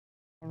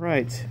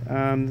Alright,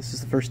 this is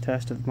the first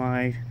test of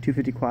my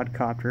 250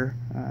 quadcopter,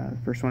 the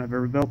first one I've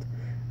ever built.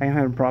 I am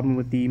having a problem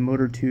with the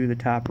motor to the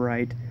top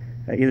right.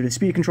 Either the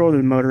speed control or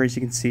the motor, as you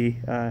can see,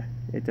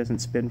 it doesn't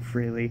spin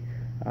freely.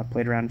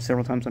 Played around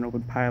several times on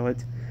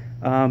OpenPilot.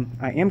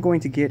 I am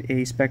going to get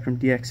a Spektrum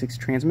DX6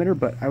 transmitter,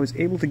 but I was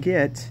able to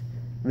get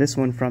this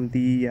one from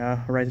the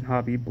Horizon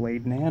Hobby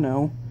Blade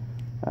Nano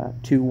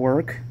to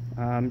work,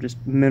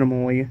 just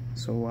minimally,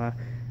 so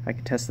I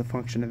could test the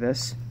function of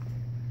this.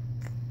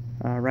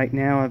 Right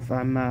now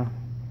I'm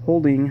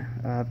holding,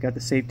 I've got the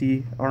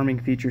safety arming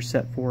feature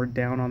set for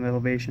down on the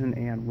elevation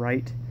and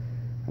right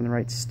on the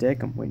right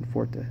stick. I'm waiting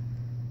for it to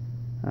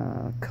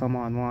come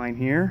online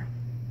here.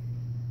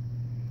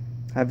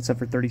 I have it set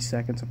for 30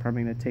 seconds. I'm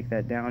probably going to take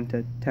that down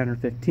to 10 or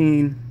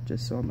 15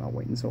 just so I'm not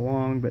waiting so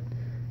long, but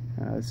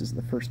this is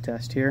the first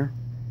test here.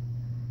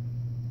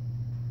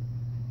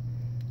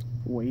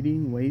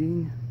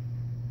 Waiting.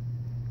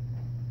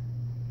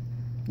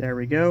 There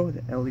we go.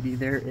 The LED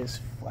there is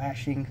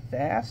flashing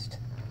fast.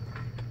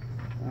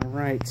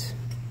 Alright.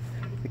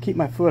 I keep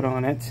my foot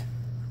on it.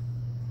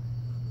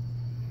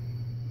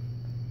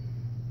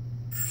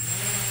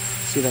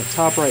 See, that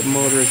top right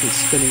motor isn't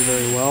spinning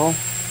very well.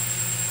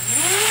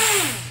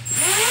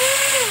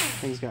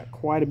 Thing's got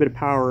quite a bit of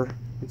power. You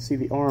can see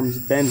the arms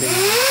bending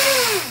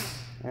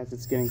as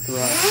it's getting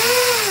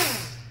thrust.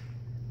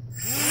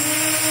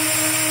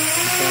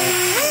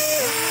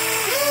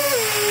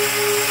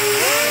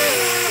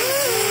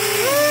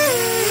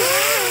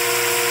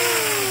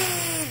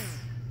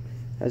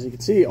 As you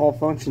can see, all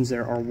functions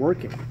there are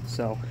working,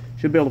 so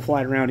should be able to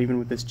fly it around even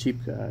with this cheap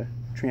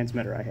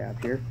transmitter I have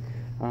here.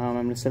 I'm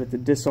going to set it to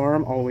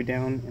disarm all the way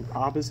down and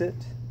opposite,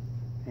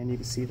 and you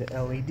can see the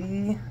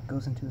LED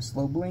goes into a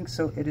slow blink,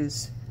 so it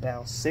is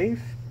now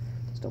safe.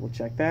 Let's double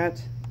check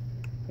that,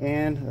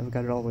 and I've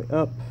got it all the way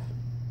up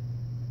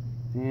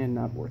and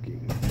not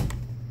working.